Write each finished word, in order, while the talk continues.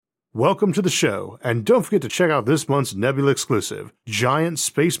Welcome to the show, and don't forget to check out this month's Nebula exclusive, Giant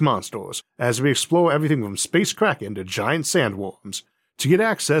Space Monsters, as we explore everything from space kraken to giant sandworms. To get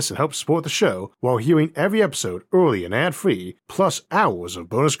access and help support the show while hearing every episode early and ad-free, plus hours of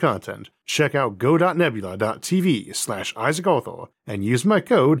bonus content, check out go.nebula.tv/IsaacArthur and use my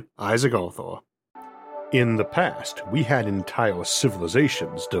code IsaacArthur. In the past, we had entire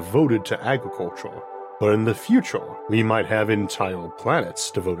civilizations devoted to agriculture, but in the future, we might have entire planets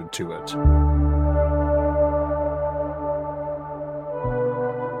devoted to it.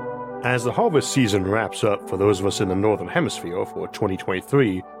 As the harvest season wraps up for those of us in the Northern Hemisphere for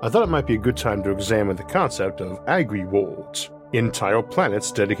 2023, I thought it might be a good time to examine the concept of Agriworlds, entire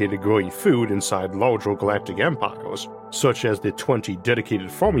planets dedicated to growing food inside larger galactic empires, such as the 20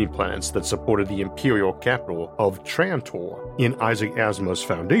 dedicated farming planets that supported the imperial capital of Trantor in Isaac Asimov's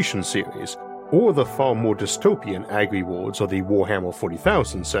Foundation series, or the far more dystopian Agriworlds of the Warhammer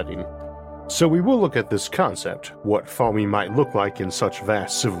 40,000 setting. So we will look at this concept, what farming might look like in such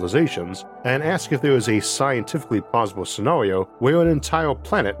vast civilizations, and ask if there is a scientifically plausible scenario where an entire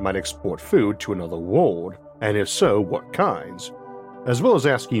planet might export food to another world, and if so, what kinds, as well as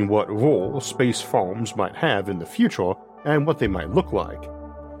asking what role space farms might have in the future and what they might look like.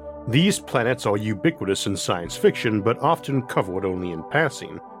 These planets are ubiquitous in science fiction, but often covered only in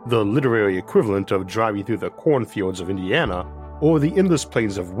passing, the literary equivalent of driving through the cornfields of Indiana, or the endless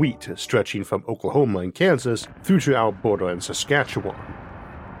plains of wheat stretching from Oklahoma and Kansas through to Alberta and Saskatchewan.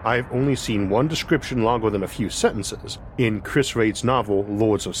 I've only seen one description longer than a few sentences in Chris Raid's novel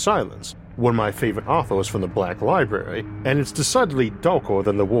Lords of Silence, one of my favorite authors from the Black Library, and it's decidedly darker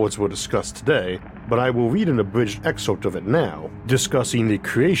than the words we'll discuss today, but I will read an abridged excerpt of it now, discussing the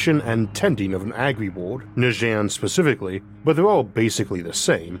creation and tending of an agri-world, Najan specifically, but they're all basically the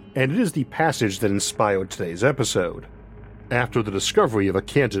same, and it is the passage that inspired today's episode. After the discovery of a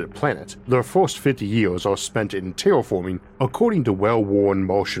candidate planet, the first 50 years are spent in terraforming according to well-worn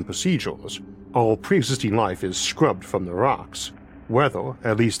Martian procedures. All pre-existing life is scrubbed from the rocks. Weather,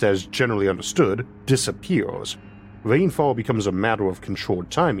 at least as generally understood, disappears. Rainfall becomes a matter of controlled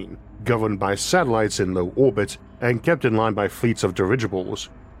timing, governed by satellites in low orbit and kept in line by fleets of dirigibles.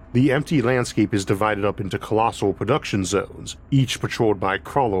 The empty landscape is divided up into colossal production zones, each patrolled by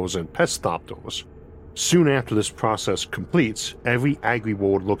crawlers and pestthopters. Soon after this process completes, every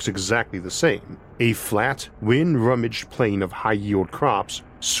agri-world looks exactly the same, a flat, wind-rummaged plain of high-yield crops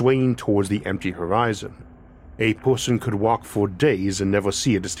swaying towards the empty horizon. A person could walk for days and never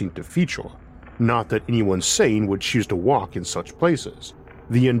see a distinctive feature. Not that anyone sane would choose to walk in such places.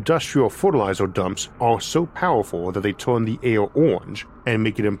 The industrial fertilizer dumps are so powerful that they turn the air orange and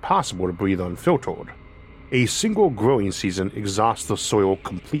make it impossible to breathe unfiltered. A single growing season exhausts the soil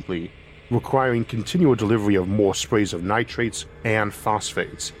completely, requiring continual delivery of more sprays of nitrates and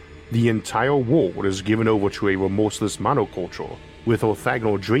phosphates. The entire world is given over to a remorseless monoculture, with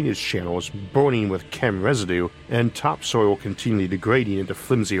orthogonal drainage channels burning with chem residue and topsoil continually degrading into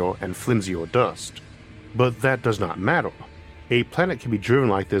flimsier and flimsier dust. But that does not matter. A planet can be driven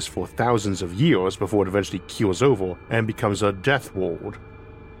like this for thousands of years before it eventually keels over and becomes a death world.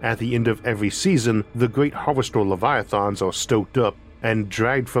 At the end of every season, the great harvester leviathans are stoked up and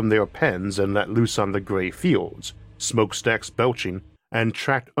dragged from their pens and let loose on the gray fields, smokestacks belching, and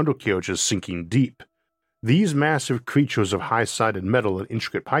tracked undercarriages sinking deep. These massive creatures of high-sided metal and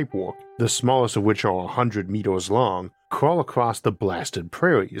intricate pipework, the smallest of which are 100 meters long, crawl across the blasted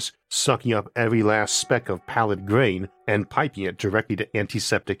prairies, sucking up every last speck of pallid grain and piping it directly to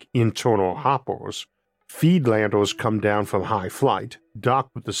antiseptic internal hoppers. Feedlanders come down from high flight,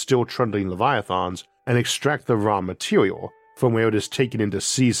 dock with the still trundling leviathans, and extract the raw material, from where it is taken into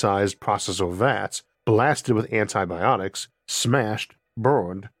sea-sized processor vats, blasted with antibiotics, smashed,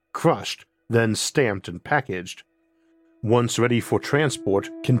 burned, crushed, then stamped and packaged. Once ready for transport,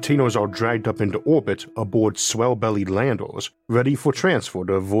 containers are dragged up into orbit aboard swell-bellied landers, ready for transfer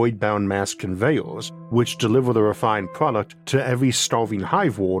to void-bound mass conveyors, which deliver the refined product to every starving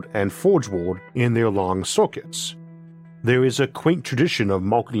hive ward and forge ward in their long circuits. There is a quaint tradition of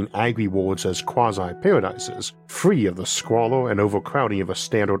marketing agri-worlds as quasi-paradises, free of the squalor and overcrowding of a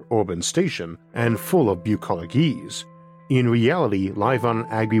standard urban station, and full of bucolic ease. In reality, life on an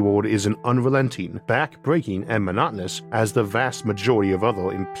agri-world is an unrelenting, back-breaking, and monotonous as the vast majority of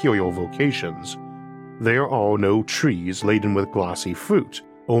other imperial vocations. There are no trees laden with glossy fruit,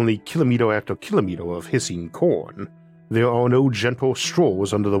 only kilometer after kilometer of hissing corn. There are no gentle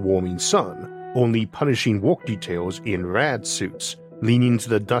strolls under the warming sun, only punishing work details in rad suits, leaning to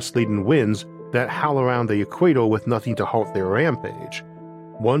the dust-laden winds that howl around the equator with nothing to halt their rampage.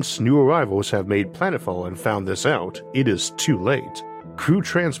 Once new arrivals have made planetfall and found this out, it is too late. Crew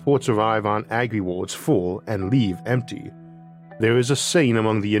transports arrive on Agriworlds full and leave empty. There is a saying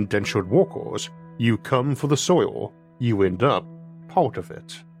among the indentured workers, you come for the soil, you end up part of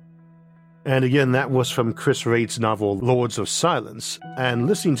it. And again, that was from Chris Wright's novel Lords of Silence, and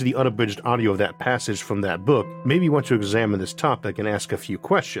listening to the unabridged audio of that passage from that book made me want to examine this topic and ask a few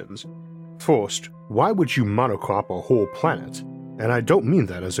questions. First, why would you monocrop a whole planet? And I don't mean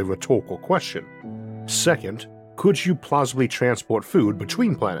that as a rhetorical question. Second, could you plausibly transport food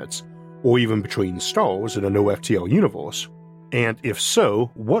between planets, or even between stars in a no-FTL universe? And if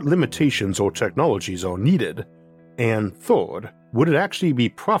so, what limitations or technologies are needed? And third, would it actually be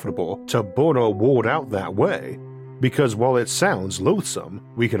profitable to burn our world out that way? Because while it sounds loathsome,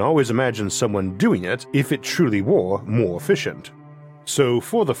 we can always imagine someone doing it if it truly were more efficient. So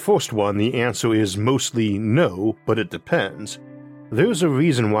for the first one, the answer is mostly no, but it depends. There's a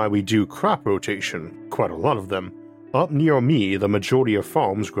reason why we do crop rotation, quite a lot of them. Up near me, the majority of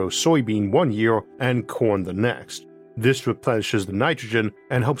farms grow soybean one year and corn the next. This replenishes the nitrogen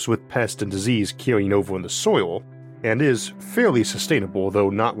and helps with pest and disease carrying over in the soil, and is fairly sustainable, though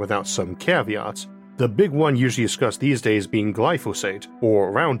not without some caveats. The big one usually discussed these days being glyphosate,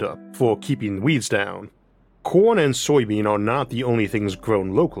 or Roundup, for keeping weeds down. Corn and soybean are not the only things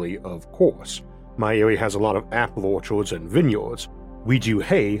grown locally, of course. My area has a lot of apple orchards and vineyards. We do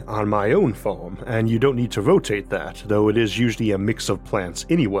hay on my own farm, and you don't need to rotate that, though it is usually a mix of plants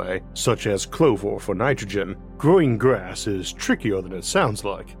anyway, such as clover for nitrogen. Growing grass is trickier than it sounds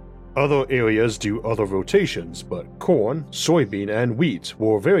like. Other areas do other rotations, but corn, soybean, and wheat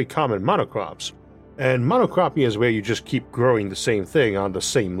were very common monocrops. And monocropping is where you just keep growing the same thing on the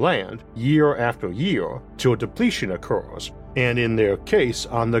same land, year after year, till depletion occurs, and in their case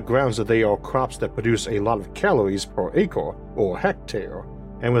on the grounds that they are crops that produce a lot of calories per acre or hectare,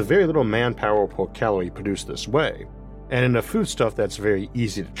 and with very little manpower per calorie produced this way, and in a foodstuff that's very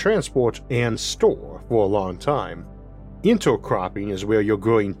easy to transport and store for a long time. Intercropping is where you're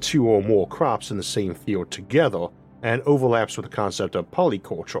growing two or more crops in the same field together, and overlaps with the concept of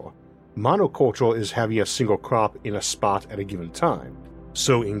polyculture. Monoculture is having a single crop in a spot at a given time,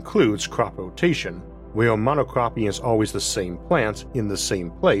 so includes crop rotation, where monocropping is always the same plant in the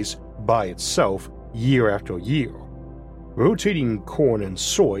same place by itself year after year. Rotating corn and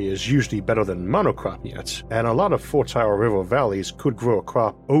soy is usually better than monocropping it, and a lot of fertile river valleys could grow a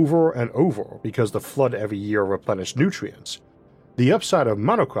crop over and over because the flood every year replenish nutrients. The upside of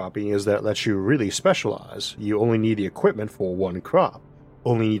monocropping is that it lets you really specialize. You only need the equipment for one crop,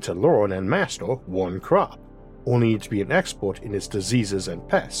 only need to learn and master one crop, only need to be an expert in its diseases and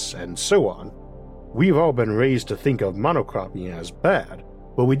pests, and so on. We've all been raised to think of monocropping as bad,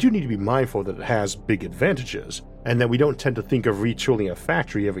 but we do need to be mindful that it has big advantages, and that we don't tend to think of retooling a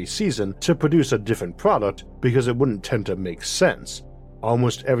factory every season to produce a different product because it wouldn't tend to make sense.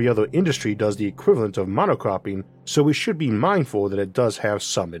 Almost every other industry does the equivalent of monocropping, so we should be mindful that it does have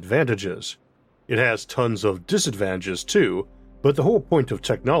some advantages. It has tons of disadvantages too, but the whole point of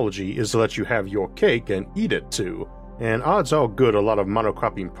technology is to let you have your cake and eat it too, and odds are good a lot of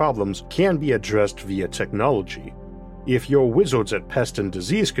monocropping problems can be addressed via technology. If you're wizards at pest and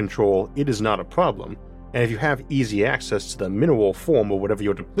disease control, it is not a problem, and if you have easy access to the mineral form of whatever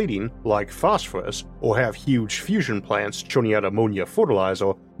you're depleting, like phosphorus, or have huge fusion plants churning out ammonia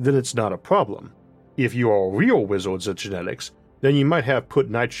fertilizer, then it's not a problem. If you are real wizards at genetics, then you might have put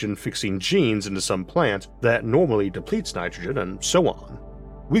nitrogen-fixing genes into some plant that normally depletes nitrogen, and so on.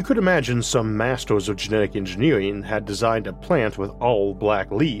 We could imagine some masters of genetic engineering had designed a plant with all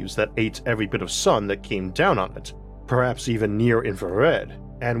black leaves that ate every bit of sun that came down on it, perhaps even near-infrared,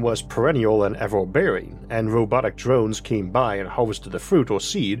 and was perennial and ever-bearing, and robotic drones came by and harvested the fruit or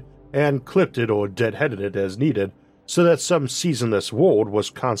seed, and clipped it or deadheaded it as needed, so that some seasonless world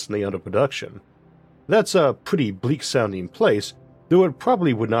was constantly under production. That's a pretty bleak-sounding place, though it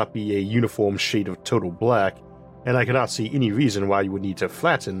probably would not be a uniform shade of total black, and I cannot see any reason why you would need to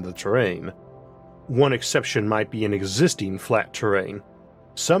flatten the terrain. One exception might be an existing flat terrain.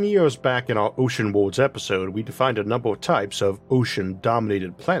 Some years back in our Ocean Worlds episode, we defined a number of types of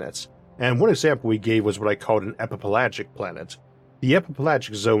ocean-dominated planets, and one example we gave was what I called an epipelagic planet. The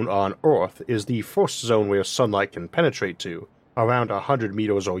epipelagic zone on Earth is the first zone where sunlight can penetrate to, around 100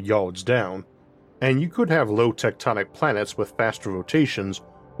 meters or yards down, and you could have low tectonic planets with faster rotations,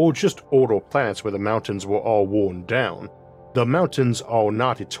 or just older planets where the mountains were all worn down. The mountains are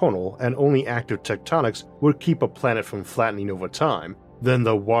not eternal, and only active tectonics would keep a planet from flattening over time. Then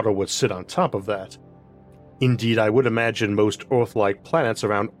the water would sit on top of that. Indeed, I would imagine most Earth-like planets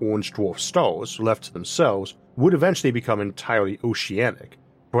around orange dwarf stars, left to themselves, would eventually become entirely oceanic,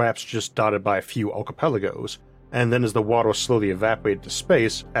 perhaps just dotted by a few archipelagos, and then as the water slowly evaporated to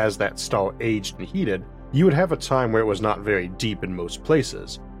space as that star aged and heated, you would have a time where it was not very deep in most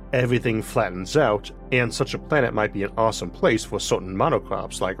places. Everything flattens out, and such a planet might be an awesome place for certain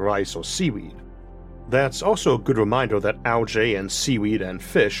monocrops like rice or seaweed. That's also a good reminder that algae and seaweed and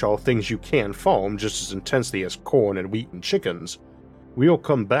fish are things you can farm just as intensely as corn and wheat and chickens. We'll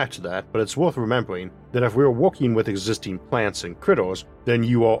come back to that, but it's worth remembering that if we're working with existing plants and critters, then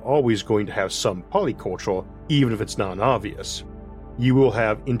you are always going to have some polyculture, even if it's non-obvious. You will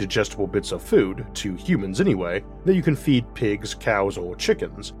have indigestible bits of food, to humans anyway, that you can feed pigs, cows, or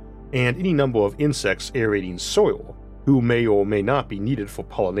chickens, and any number of insects aerating soil, who may or may not be needed for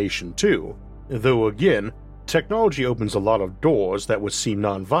pollination too. Though again, technology opens a lot of doors that would seem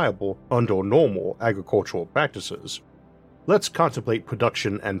non-viable under normal agricultural practices. Let's contemplate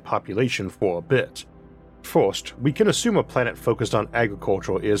production and population for a bit. First, we can assume a planet focused on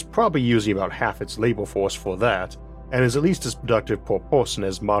agriculture is probably using about half its labor force for that, and is at least as productive per person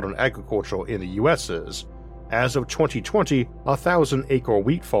as modern agriculture in the US is. As of 2020, a 1,000-acre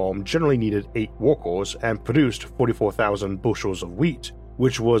wheat farm generally needed 8 workers and produced 44,000 bushels of wheat,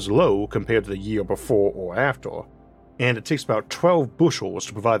 which was low compared to the year before or after. And it takes about 12 bushels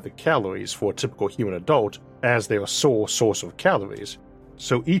to provide the calories for a typical human adult as their sole source of calories.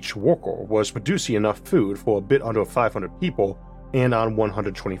 So each worker was producing enough food for a bit under 500 people and on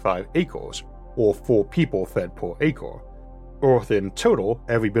 125 acres, or 4 people fed per acre. Earth in total,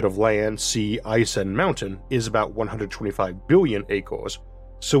 every bit of land, sea, ice, and mountain is about 125 billion acres,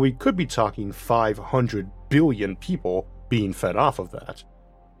 so we could be talking 500 billion people being fed off of that.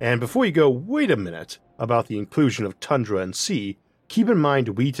 And before you go, wait a minute, about the inclusion of tundra and sea, keep in mind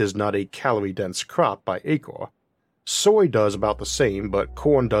wheat is not a calorie-dense crop by acre. Soy does about the same, but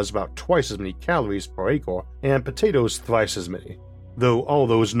corn does about twice as many calories per acre, and potatoes thrice as many, though all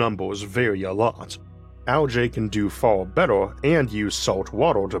those numbers vary a lot. Algae can do far better and use salt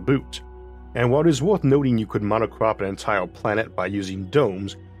water to boot. And while it is worth noting you could monocrop an entire planet by using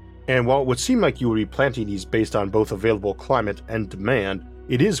domes, and while it would seem like you would be planting these based on both available climate and demand,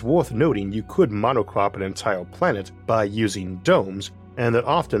 it is worth noting you could monocrop an entire planet by using domes, and that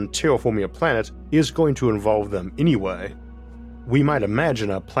often terraforming a planet is going to involve them anyway. We might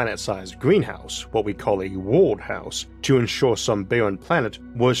imagine a planet-sized greenhouse, what we call a world house, to ensure some barren planet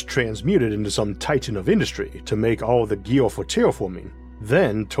was transmuted into some titan of industry to make all the gear for terraforming,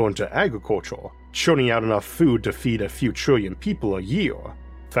 then turn to agriculture, churning out enough food to feed a few trillion people a year,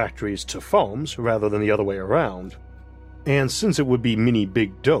 factories to farms rather than the other way around. And since it would be many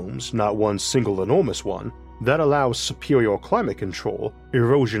big domes, not one single enormous one, that allows superior climate control,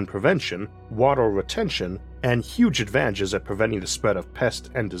 erosion prevention, water retention, and huge advantages at preventing the spread of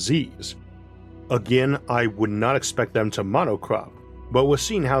pest and disease. Again, I would not expect them to monocrop, but we're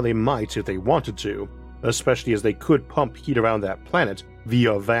seeing how they might if they wanted to, especially as they could pump heat around that planet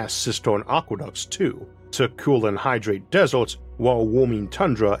via vast cistern aqueducts too, to cool and hydrate deserts while warming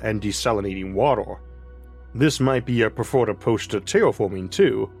tundra and desalinating water. This might be a preferred approach to terraforming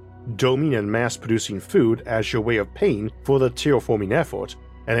too, doming and mass-producing food as your way of paying for the terraforming effort,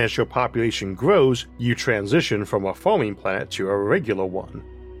 and as your population grows, you transition from a farming planet to a regular one.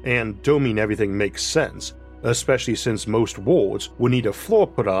 And doming everything makes sense, especially since most worlds would need a floor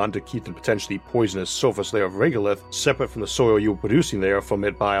put on to keep the potentially poisonous surface layer of regolith separate from the soil you were producing there from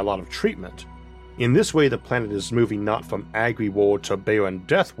it by a lot of treatment. In this way, the planet is moving not from Agriworld to barren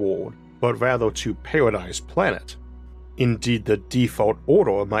Death World, but rather to Paradise Planet. Indeed, the default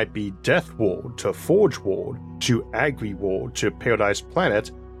order might be Death World to Forge World, to Agriworld to Paradise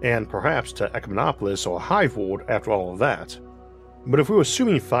Planet, and perhaps to Echinopolis or Hive World after all of that. But if we were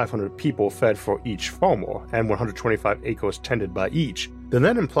assuming 500 people fed for each farmer and 125 acres tended by each, then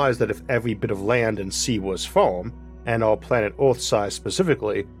that implies that if every bit of land and sea was farm, and our planet Earth size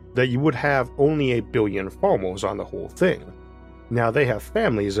specifically, that you would have only 1 billion farmers on the whole thing. Now, they have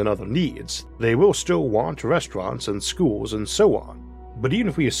families and other needs. They will still want restaurants and schools and so on. But even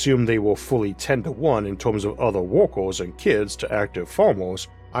if we assume they were fully 10 to 1 in terms of other workers and kids to active farmers,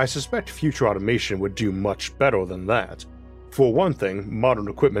 I suspect future automation would do much better than that. For one thing, modern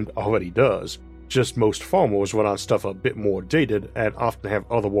equipment already does, just most farmers run on stuff a bit more dated and often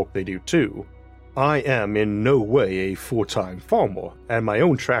have other work they do too. I am in no way a full-time farmer, and my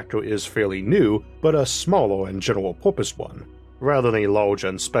own tractor is fairly new, but a smaller and general-purpose one, rather than a large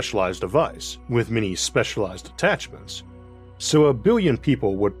and specialized device, with many specialized attachments. So 1 billion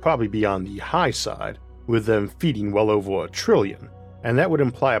people would probably be on the high side, with them feeding well over 1 trillion, and that would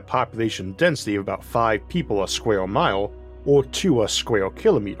imply a population density of about 5 people a square mile, or 2 a square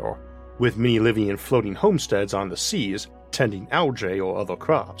kilometer, with many living in floating homesteads on the seas, tending algae or other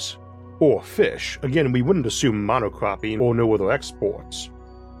crops. or fish. Again, we wouldn't assume monocropping or no other exports.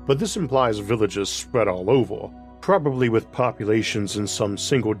 But this implies villages spread all over, probably with populations in some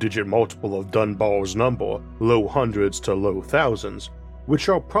single-digit multiple of Dunbar's number, low hundreds to low thousands, which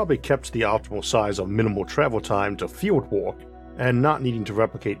are probably kept to the optimal size of minimal travel time to field work and not needing to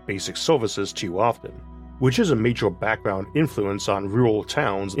replicate basic services too often, which is a major background influence on rural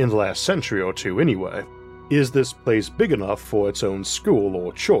towns in the last century or two anyway. Is this place big enough for its own school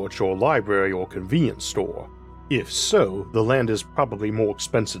or church or library or convenience store? If so, the land is probably more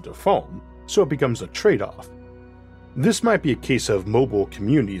expensive to farm, so it becomes a trade-off. This might be a case of mobile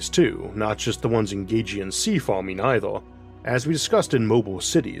communities too, not just the ones engaging in sea farming either. As we discussed in mobile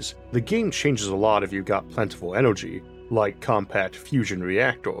cities, the game changes a lot if you've got plentiful energy, like compact fusion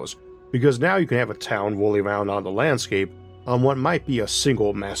reactors, because now you can have a town rolling around on the landscape on what might be a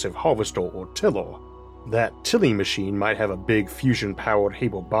single massive harvester or tiller. That tilling machine might have a big fusion-powered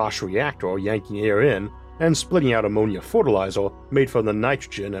Haber-Bosch reactor yanking air in and splitting out ammonia fertilizer made from the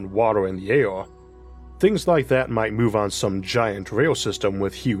nitrogen and water in the air. Things like that might move on some giant rail system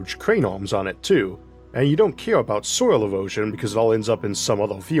with huge crane arms on it too, and you don't care about soil erosion because it all ends up in some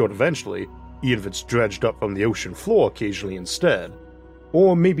other field eventually, even if it's dredged up from the ocean floor occasionally instead.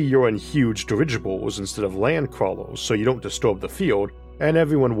 Or maybe you're in huge dirigibles instead of land crawlers so you don't disturb the field, and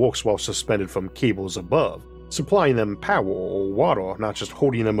everyone works while suspended from cables above, supplying them power or water, not just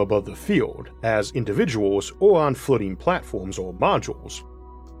holding them above the field, as individuals or on floating platforms or modules.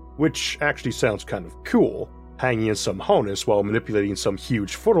 Which actually sounds kind of cool, hanging in some harness while manipulating some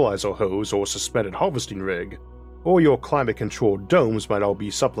huge fertilizer hose or suspended harvesting rig. Or your climate-controlled domes might all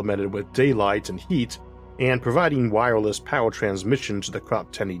be supplemented with daylight and heat, and providing wireless power transmission to the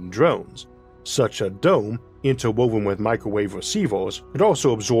crop-tending drones. Such a dome, interwoven with microwave receivers, could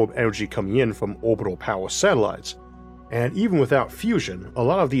also absorb energy coming in from orbital power satellites. And even without fusion, a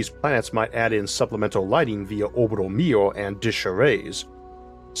lot of these planets might add in supplemental lighting via orbital mirror and dish arrays.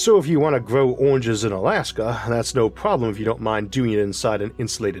 So if you want to grow oranges in Alaska, that's no problem if you don't mind doing it inside an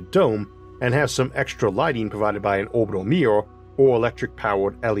insulated dome, and have some extra lighting provided by an orbital mirror or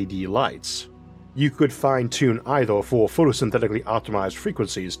electric-powered LED lights. You could fine-tune either for photosynthetically optimized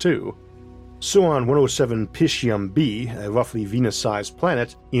frequencies too. So on 107 Piscium b, a roughly Venus-sized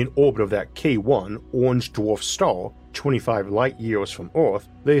planet in orbit of that K1 orange dwarf star 25 light-years from Earth,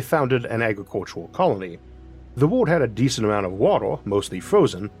 they founded an agricultural colony. The world had a decent amount of water, mostly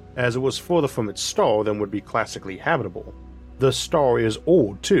frozen, as it was further from its star than would be classically habitable. The star is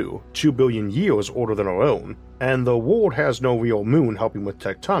old too, 2 billion years older than our own, and the world has no real moon helping with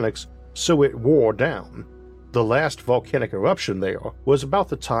tectonics, so it wore down. The last volcanic eruption there was about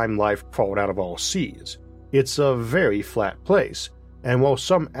the time life crawled out of all seas. It's a very flat place, and while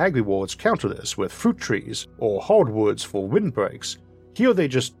some Agriworlds counter this with fruit trees or hardwoods for windbreaks, here they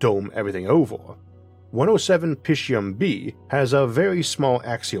just dome everything over. 107 Piscium b has a very small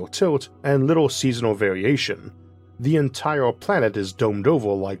axial tilt and little seasonal variation. The entire planet is domed over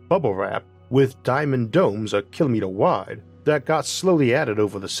like bubble wrap, with diamond domes a kilometer wide that got slowly added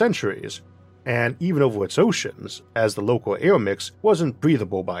over the centuries, and even over its oceans, as the local air mix wasn't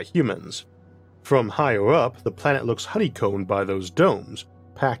breathable by humans. From higher up, the planet looks honeycombed by those domes,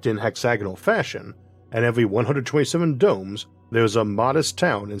 packed in hexagonal fashion, and every 127 domes, there's a modest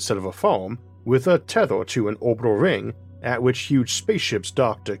town instead of a farm, with a tether to an orbital ring at which huge spaceships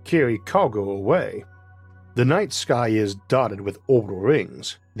dock to carry cargo away. The night sky is dotted with orbital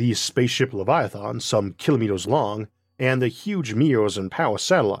rings, these spaceship leviathans some kilometers long, and the huge mirrors and power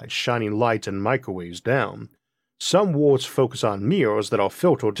satellites shining light and microwaves down. Some worlds focus on mirrors that are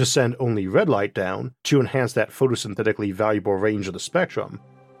filtered to send only red light down to enhance that photosynthetically valuable range of the spectrum,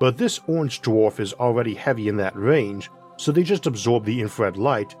 but this orange dwarf is already heavy in that range, so they just absorb the infrared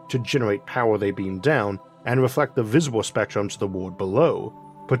light to generate power they beam down and reflect the visible spectrum to the world below,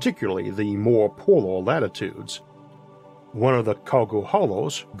 particularly the more polar latitudes. One of the cargo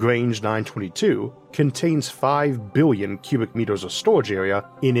hollows, Grange 922, contains 5 billion cubic meters of storage area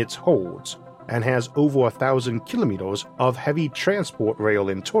in its holds, and has over 1,000 kilometers of heavy transport rail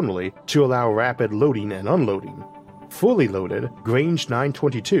internally to allow rapid loading and unloading. Fully loaded, Grange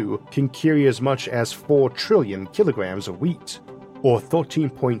 922 can carry as much as 4 trillion kilograms of wheat, or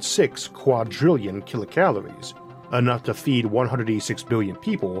 13.6 quadrillion kilocalories, enough to feed 186 billion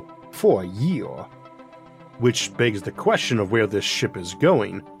people for a year. Which begs the question of where this ship is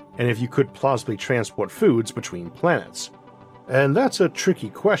going, and if you could plausibly transport foods between planets. And that's a tricky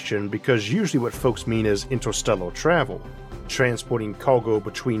question because usually what folks mean is interstellar travel, transporting cargo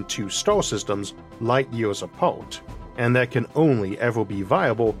between two star systems light years apart, and that can only ever be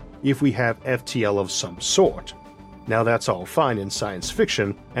viable if we have FTL of some sort. Now that's all fine in science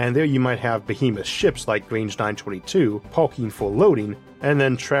fiction, and there you might have behemoth ships like Grange 922 parking for loading and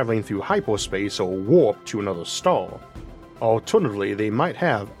then traveling through hyperspace or warp to another star. Alternatively, they might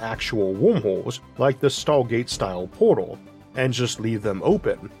have actual wormholes like the Stargate-style portal, and just leave them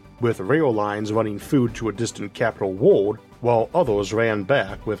open, with rail lines running food to a distant capital world while others ran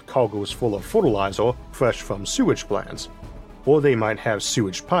back with cargoes full of fertilizer fresh from sewage plants. Or they might have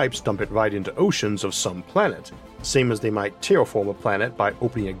sewage pipes dump it right into oceans of some planet, same as they might terraform a planet by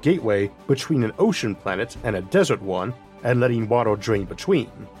opening a gateway between an ocean planet and a desert one and letting water drain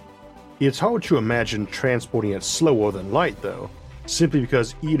between. It's hard to imagine transporting it slower than light though, simply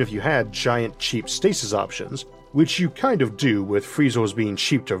because even if you had giant cheap stasis options, which you kind of do with freezers being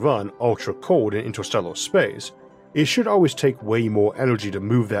cheap to run ultra cold in interstellar space, it should always take way more energy to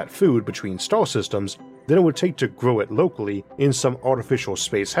move that food between star systems than it would take to grow it locally in some artificial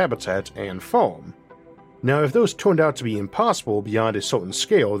space habitat and farm. Now, if those turned out to be impossible beyond a certain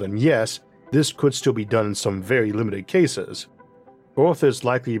scale, then yes, this could still be done in some very limited cases. Earth is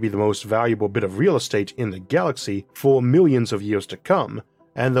likely to be the most valuable bit of real estate in the galaxy for millions of years to come,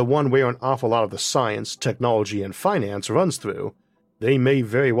 and the one where an awful lot of the science, technology, and finance runs through. They may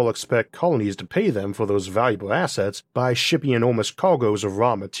very well expect colonies to pay them for those valuable assets by shipping enormous cargoes of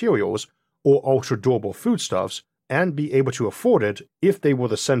raw materials or ultra-durable foodstuffs, and be able to afford it if they were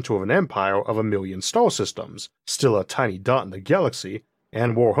the center of an empire of 1,000,000 star systems, still a tiny dot in the galaxy,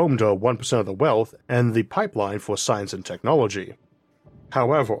 and were home to 1% of the wealth and the pipeline for science and technology.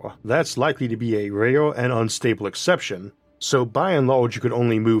 However, that's likely to be a rare and unstable exception, so by and large you could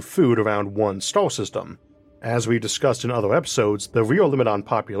only move food around one star system. As we've discussed in other episodes, the real limit on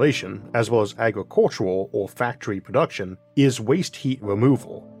population, as well as agricultural or factory production, is waste heat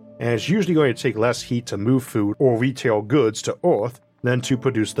removal, and it's usually going to take less heat to move food or retail goods to Earth than to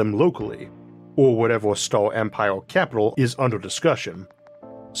produce them locally, or whatever star empire capital is under discussion.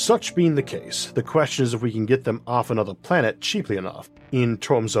 Such being the case, the question is if we can get them off another planet cheaply enough, in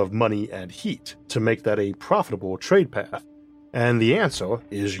terms of money and heat, to make that a profitable trade path. And the answer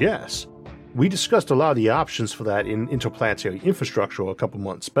is yes. We discussed a lot of the options for that in Interplanetary Infrastructure a couple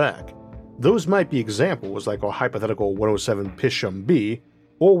months back. Those might be examples like our hypothetical 107 Pisham B,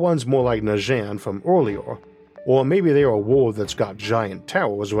 or ones more like Najan from earlier, or maybe they are a world that's got giant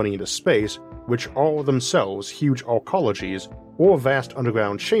towers running into space, which are themselves huge arcologies or vast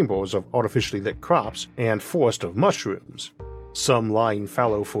underground chambers of artificially lit crops and forest of mushrooms, some lying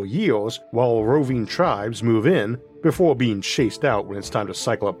fallow for years while roving tribes move in before being chased out when it's time to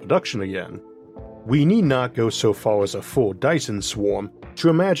cycle up production again. We need not go so far as a full Dyson swarm to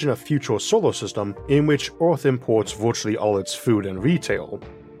imagine a future solar system in which Earth imports virtually all its food and retail.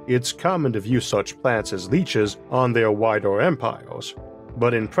 It's common to view such planets as leeches on their wider empires,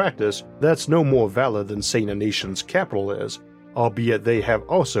 but in practice, that's no more valid than saying a nation's capital is, albeit they have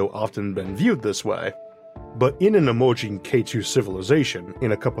also often been viewed this way. But in an emerging K2 civilization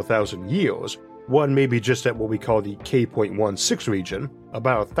in a couple thousand years, one may be just at what we call the K.16 region,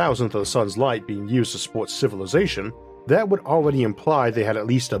 about 1,000th of the sun's light being used to support civilization, that would already imply they had at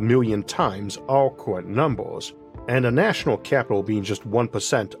least 1,000,000 times our current numbers, and a national capital being just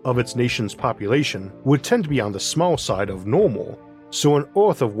 1% of its nation's population would tend to be on the small side of normal, so an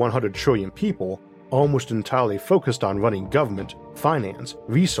Earth of 100 trillion people, almost entirely focused on running government, finance,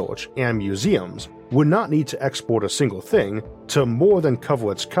 research, and museums, would not need to export a single thing to more than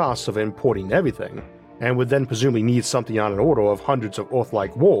cover its costs of importing everything, and would then presumably need something on an order of hundreds of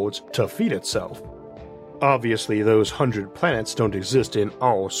Earth-like worlds to feed itself. Obviously, those 100 planets don't exist in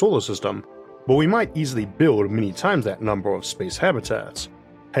our solar system, but we might easily build many times that number of space habitats.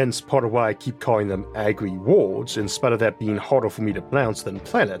 Hence part of why I keep calling them Agriworlds, in spite of that being harder for me to pronounce than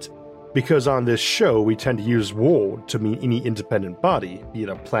planet, because on this show we tend to use world to mean any independent body, be it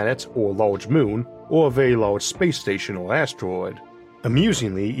a planet or large moon, or a very large space station or asteroid.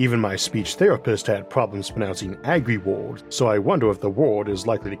 Amusingly, even my speech therapist had problems pronouncing Agriworld, so I wonder if the word is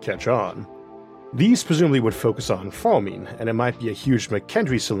likely to catch on. These presumably would focus on farming, and it might be a huge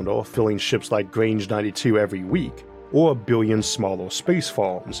McKendree cylinder filling ships like Grange 92 every week, or 1,000,000,000 smaller space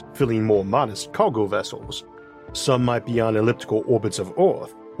farms filling more modest cargo vessels. Some might be on elliptical orbits of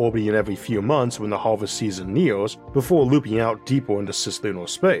Earth, orbiting every few months when the harvest season nears, before looping out deeper into cislunar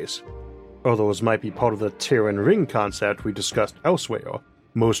space. Others might be part of the Terran Ring concept we discussed elsewhere,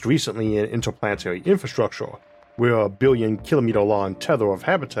 most recently in Interplanetary Infrastructure, where a 1,000,000,000-kilometer-long tether of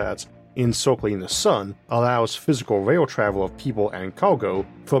habitats encircling the Sun allows physical rail travel of people and cargo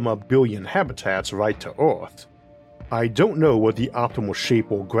from 1,000,000,000 habitats right to Earth. I don't know what the optimal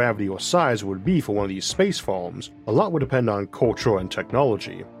shape or gravity or size would be for one of these space farms. A lot would depend on culture and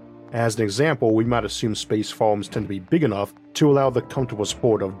technology. As an example, we might assume space farms tend to be big enough to allow the comfortable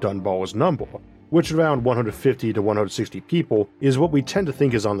support of Dunbar's number, which around 150 to 160 people is what we tend to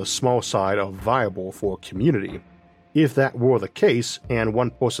think is on the small side of viable for a community. If that were the case, and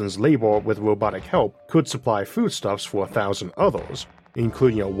one person's labor with robotic help could supply foodstuffs for 1,000 others,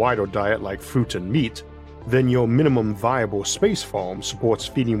 including a wider diet like fruit and meat, then your minimum viable space farm supports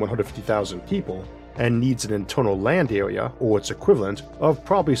feeding 150,000 people and needs an internal land area, or its equivalent, of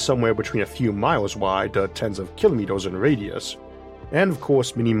probably somewhere between a few miles wide to tens of kilometers in radius. And of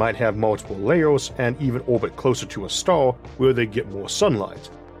course, many might have multiple layers and even orbit closer to a star where they get more sunlight.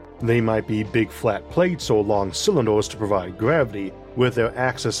 They might be big flat plates or long cylinders to provide gravity, with their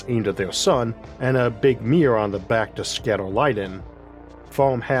axis aimed at their sun, and a big mirror on the back to scatter light in.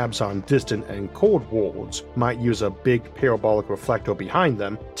 Farm habs on distant and cold worlds might use a big parabolic reflector behind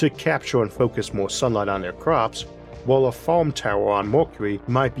them to capture and focus more sunlight on their crops, while a farm tower on Mercury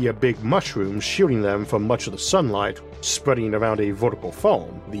might be a big mushroom shielding them from much of the sunlight, spreading around a vertical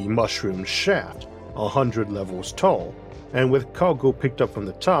farm, the mushroom shaft, 100 levels tall, and with cargo picked up from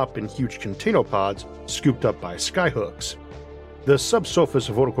the top in huge container pods scooped up by skyhooks. The subsurface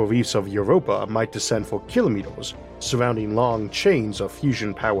vertical reefs of Europa might descend for kilometers, surrounding long chains of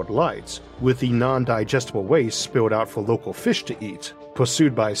fusion-powered lights, with the non-digestible waste spilled out for local fish to eat,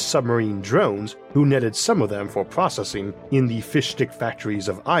 pursued by submarine drones who netted some of them for processing in the fish stick factories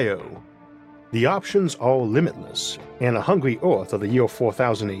of Io. The options are limitless, and a hungry Earth of the year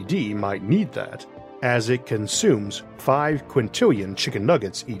 4000 AD might need that, as it consumes 5 quintillion chicken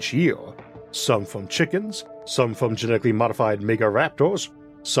nuggets each year, some from chickens, some from genetically modified megaraptors,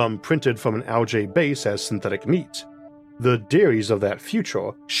 some printed from an algae base as synthetic meat. The dairies of that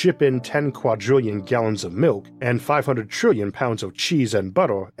future ship in 10 quadrillion gallons of milk and 500 trillion pounds of cheese and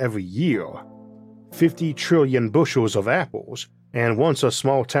butter every year, 50 trillion bushels of apples, and once a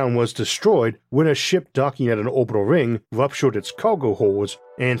small town was destroyed when a ship docking at an orbital ring ruptured its cargo holds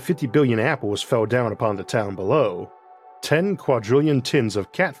and 50 billion apples fell down upon the town below. 10 quadrillion tins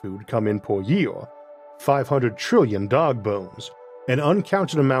of cat food come in per year, 500 trillion dog bones, an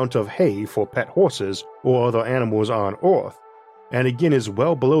uncounted amount of hay for pet horses or other animals on Earth, and again is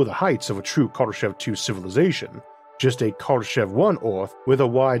well below the heights of a true Kardashev 2 civilization, just a Kardashev 1 Earth with a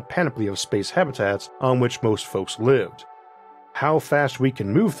wide panoply of space habitats on which most folks lived. How fast we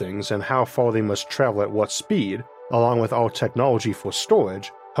can move things and how far they must travel at what speed, along with our technology for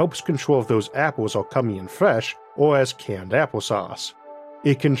storage, helps control if those apples are coming in fresh or as canned applesauce.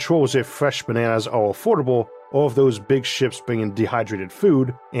 It controls if fresh bananas are affordable or if those big ships bring in dehydrated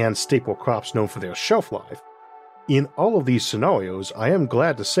food and staple crops known for their shelf life. In all of these scenarios, I am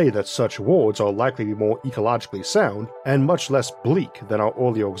glad to say that such worlds are likely to be more ecologically sound and much less bleak than our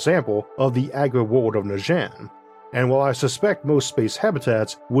earlier example of the Agriworld of Najan. And while I suspect most space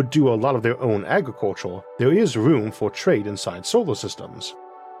habitats would do a lot of their own agriculture, there is room for trade inside solar systems.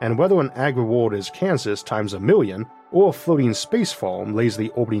 And whether an Agriworld is Kansas times 1,000,000 or a floating space farm lazily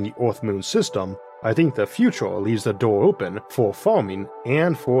orbiting the Earth-Moon system, I think the future leaves the door open for farming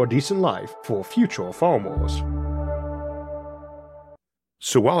and for a decent life for future farmers.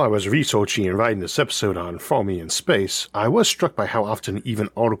 So while I was researching and writing this episode on farming in space, I was struck by how often even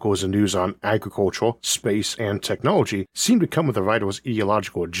articles and news on agriculture, space, and technology seem to come with the writer's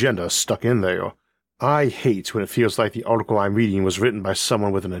ideological agenda stuck in there. I hate when it feels like the article I'm reading was written by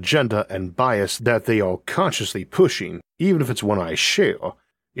someone with an agenda and bias that they are consciously pushing, even if it's one I share.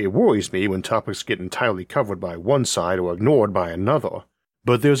 It worries me when topics get entirely covered by one side or ignored by another.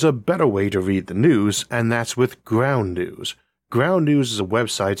 But there's a better way to read the news, and that's with Ground News. Ground News is a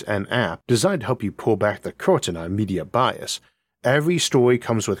website and app designed to help you pull back the curtain on media bias. Every story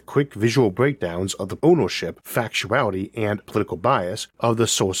comes with quick visual breakdowns of the ownership, factuality, and political bias of the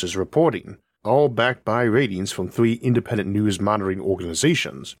sources reporting, all backed by ratings from 3 independent news monitoring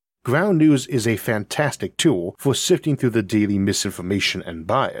organizations. Ground News is a fantastic tool for sifting through the daily misinformation and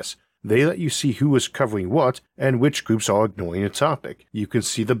bias. They let you see who is covering what and which groups are ignoring a topic. You can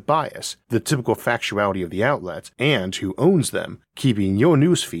see the bias, the typical factuality of the outlet, and who owns them, keeping your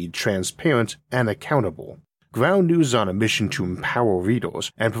newsfeed transparent and accountable. Ground News is on a mission to empower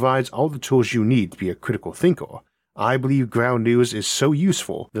readers and provides all the tools you need to be a critical thinker. I believe Ground News is so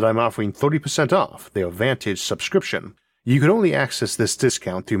useful that I'm offering 30% off their Vantage subscription. You can only access this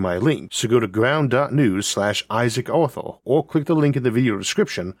discount through my link, so go to ground.news/IsaacArthur or click the link in the video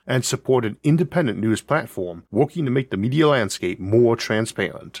description and support an independent news platform working to make the media landscape more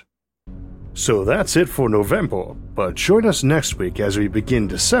transparent. So that's it for November, but join us next week as we begin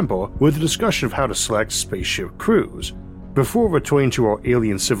December with a discussion of how to select spaceship crews, before returning to our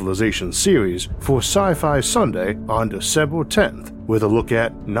Alien Civilization series for Sci-Fi Sunday on December 10th with a look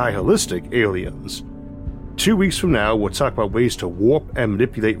at nihilistic aliens. 2 weeks from now, we'll talk about ways to warp and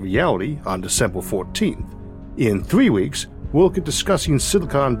manipulate reality on December 14th. In 3 weeks, we'll look at discussing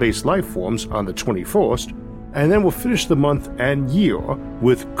silicon-based life forms on the 21st, and then we'll finish the month and year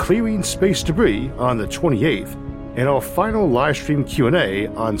with clearing space debris on the 28th, and our final livestream Q&A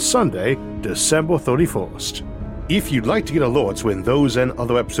on Sunday, December 31st. If you'd like to get alerts when those and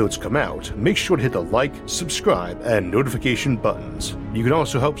other episodes come out, make sure to hit the like, subscribe, and notification buttons. You can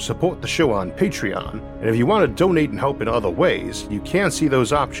also help support the show on Patreon, and if you want to donate and help in other ways, you can see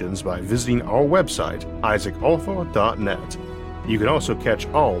those options by visiting our website, isaacarthur.net. You can also catch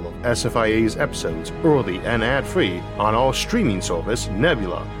all of SFIA's episodes early and ad-free on our streaming service,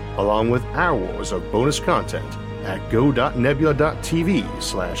 Nebula, along with hours of bonus content at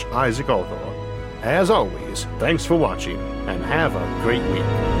go.nebula.tv/isaacarthur. As always, thanks for watching, and have a great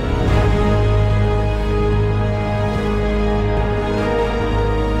week.